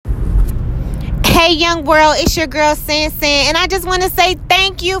Hey, young world, it's your girl, Sansan, and I just want to say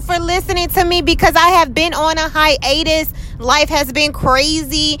thank you for listening to me because I have been on a hiatus. Life has been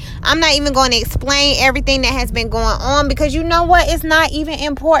crazy. I'm not even going to explain everything that has been going on because you know what? It's not even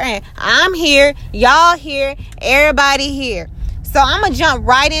important. I'm here, y'all here, everybody here. So I'm going to jump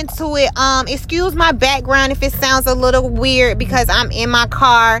right into it. Excuse my background if it sounds a little weird because I'm in my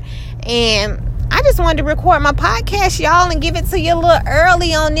car and I just wanted to record my podcast, y'all, and give it to you a little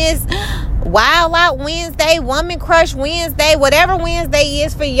early on this Wild Out Wednesday, Woman Crush Wednesday, whatever Wednesday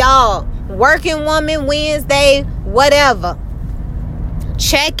is for y'all. Working Woman Wednesday, whatever.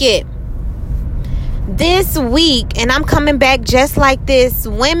 Check it. This week, and I'm coming back just like this,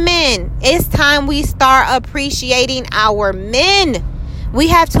 women, it's time we start appreciating our men. We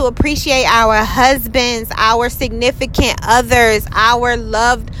have to appreciate our husbands, our significant others, our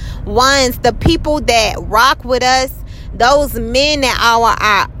loved ones, the people that rock with us, those men that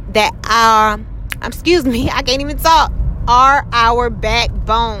I can't even talk, are our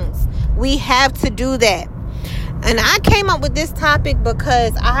backbones. We have to do that. And I came up with this topic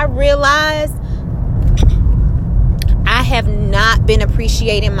because I realized I have not been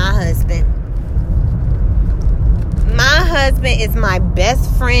appreciating my husband. My husband is my best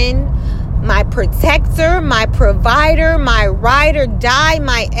friend, my protector, my provider, my ride or die,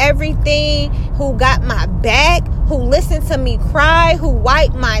 my everything, who got my back, who listen to me cry, who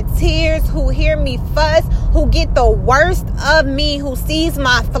wipe my tears, who hear me fuss, who get the worst of me, who sees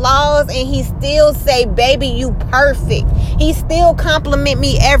my flaws and he still say, baby, you perfect. He still compliment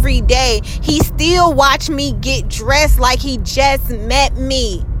me every day. He still watch me get dressed like he just met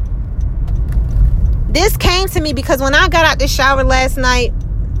me. This came to me because when I got out the shower last night,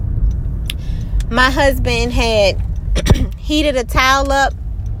 my husband had heated a towel up,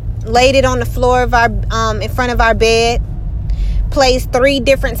 laid it on the floor of our in front of our bed, placed 3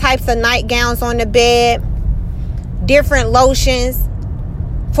 different types of nightgowns on the bed, different lotions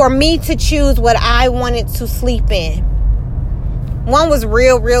for me to choose what I wanted to sleep in. One was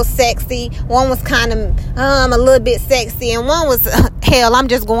real sexy, one was kind of a little bit sexy, and one was hell, I'm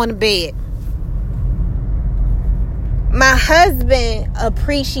just going to bed. My husband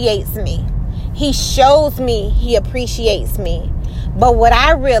appreciates me. He shows me he appreciates me. But what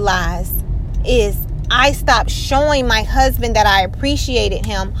I realized is I stopped showing my husband that I appreciated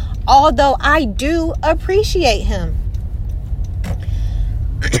him, although I do appreciate him.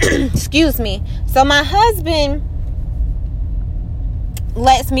 Excuse me. So my husband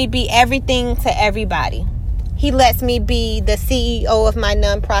lets me be everything to everybody. He lets me be the CEO of my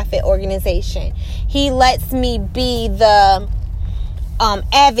nonprofit organization. He lets me be the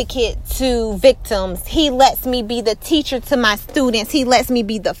advocate to victims. He lets me be the teacher to my students. He lets me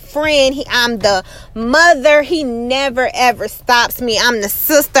be the friend. I'm the mother. He never ever stops me. I'm the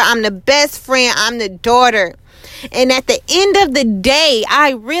sister. I'm the best friend. I'm the daughter. And at the end of the day,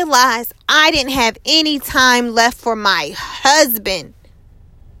 I realized I didn't have any time left for my husband.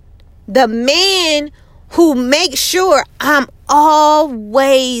 The man who makes sure I'm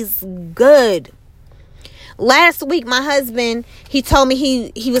always good. Last week, my husband, he told me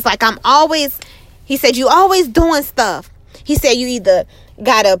he was like, he said, you always doing stuff. He said, you either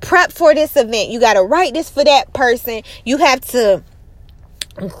got to prep for this event. You got to write this for that person. You have to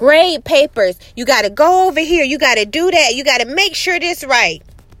grade papers. You got to go over here. You got to do that. You got to make sure this right.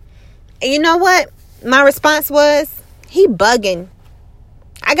 And you know what? My response was, he bugging.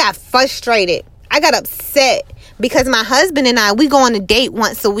 I got frustrated. I got upset because my husband and we go on a date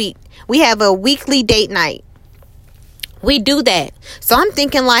once a week. We have a weekly date night. We do that. So I'm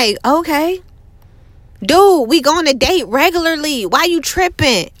thinking like, okay, dude, we go on a date regularly. Why you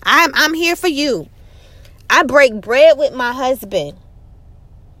tripping? I'm here for you. I break bread with my husband.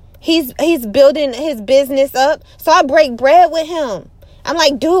 He's building his business up. So I break bread with him. I'm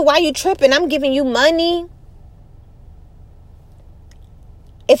like, dude, why you tripping? I'm giving you money.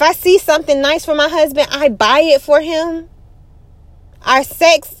 If I see something nice for my husband, I buy it for him. Our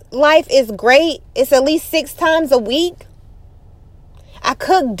sex life is great. It's at least 6 times a week. I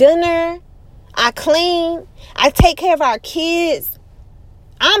cook dinner. I clean. I take care of our kids.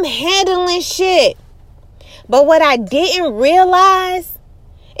 I'm handling shit. But what I didn't realize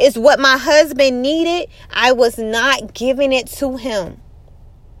is what my husband needed, I was not giving it to him.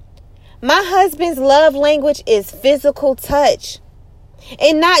 My husband's love language is physical touch.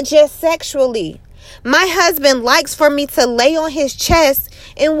 And not just sexually. My husband likes for me to lay on his chest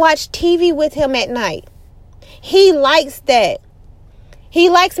and watch TV with him at night. He likes that. He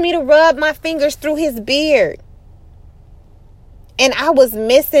likes me to rub my fingers through his beard. And I was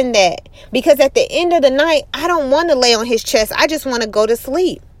missing that. Because at the end of the night, I don't want to lay on his chest. I just want to go to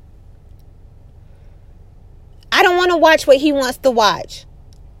sleep. I don't want to watch what he wants to watch.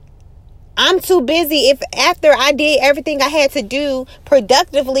 I'm too busy. If after I did everything I had to do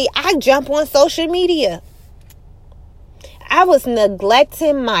productively, I jump on social media. I was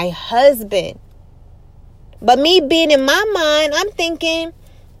neglecting my husband. But me being in my mind, I'm thinking,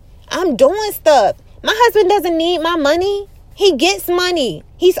 I'm doing stuff. My husband doesn't need my money. He gets money.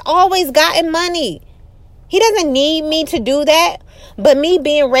 He's always gotten money. He doesn't need me to do that. But me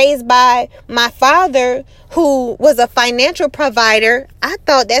being raised by my father, who was a financial provider, I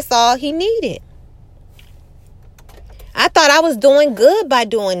thought that's all he needed. I thought I was doing good by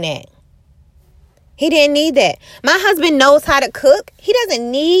doing that. He didn't need that. My husband knows how to cook. He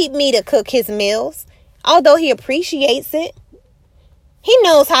doesn't need me to cook his meals, although he appreciates it. He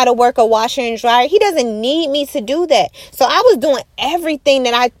knows how to work a washer and dryer. He doesn't need me to do that. So I was doing everything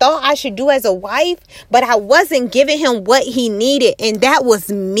that I thought I should do as a wife, but I wasn't giving him what he needed. And that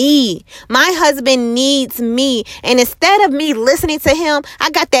was me. My husband needs me. And instead of me listening to him, I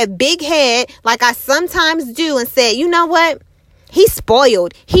got that big head like I sometimes do and said, you know what? He's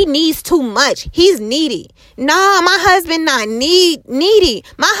spoiled. He needs too much. He's needy. No, my husband not needy.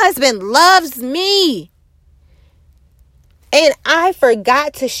 My husband loves me. And I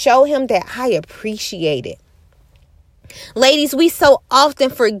forgot to show him that I appreciate it. Ladies, we so often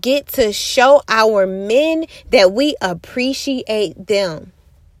forget to show our men that we appreciate them.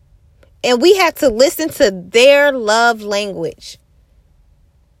 And we have to listen to their love language.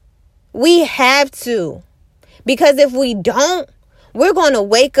 We have to. Because if we don't, we're going to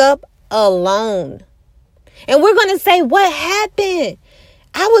wake up alone. And we're going to say, what happened?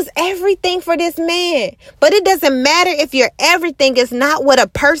 I was everything for this man. But it doesn't matter if your everything is not what a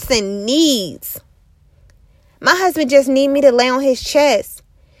person needs. My husband just needs me to lay on his chest.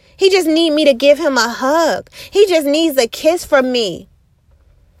 He just needs me to give him a hug. He just needs a kiss from me.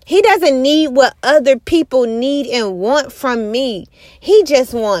 He doesn't need what other people need and want from me. He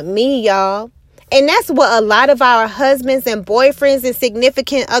just wants me, y'all. And that's what a lot of our husbands and boyfriends and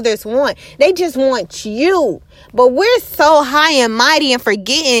significant others want. They just want you. But we're so high and mighty and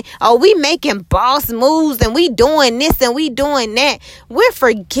forgetting, we making boss moves and we doing this and we doing that. We're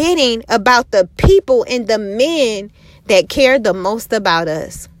forgetting about the people and the men that care the most about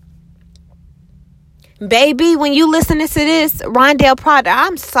us. Baby, when you listening to this, Rondell Proctor,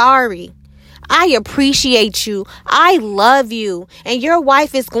 I'm sorry. I appreciate you. I love you. And your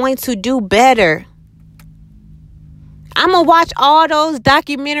wife is going to do better. I'm going to watch all those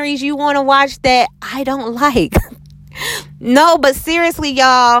documentaries you want to watch that I don't like. No, but seriously,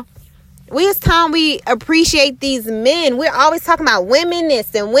 y'all, it's time we appreciate these men. We're always talking about women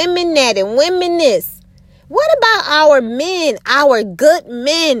this and women that and women this. What about our men, our good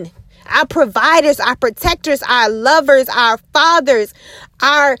men? Our providers, our protectors, our lovers, our fathers,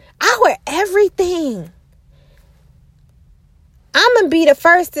 our everything. I'm going to be the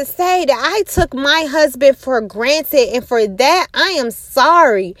first to say that I took my husband for granted, and for that I am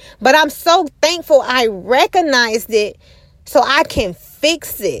sorry. But I'm so thankful I recognized it so I can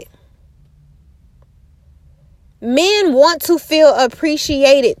fix it. Men want to feel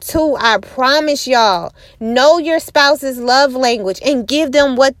appreciated too. I promise y'all. Know your spouse's love language and give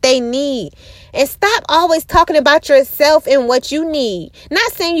them what they need. And stop always talking about yourself and what you need.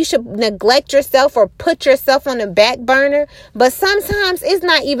 Not saying you should neglect yourself or put yourself on the back burner, but sometimes it's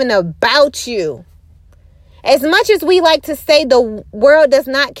not even about you. As much as we like to say the world does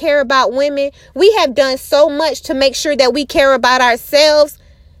not care about women, we have done so much to make sure that we care about ourselves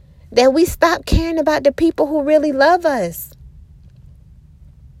that we stop caring about the people who really love us.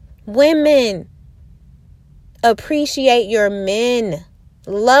 Women, appreciate your men.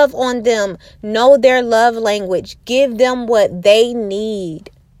 Love on them. Know their love language. Give them what they need.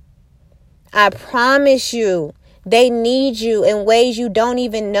 I promise you, they need you in ways you don't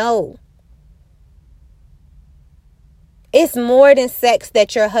even know. It's more than sex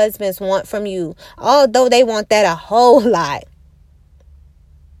that your husbands want from you, although they want that a whole lot.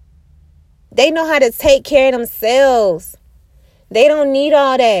 They know how to take care of themselves. They don't need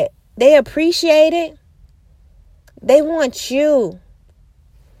all that. They appreciate it. They want you.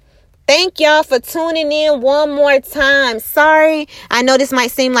 Thank y'all for tuning in one more time. Sorry, I know this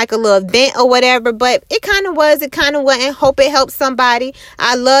might seem like a little vent or whatever, but it kind of was. It kind of wasn't. Hope it helps somebody.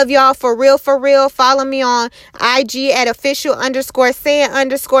 I love y'all for real, for real. Follow me on IG at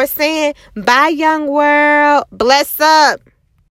official_saying_saying. Bye, young world. Bless up.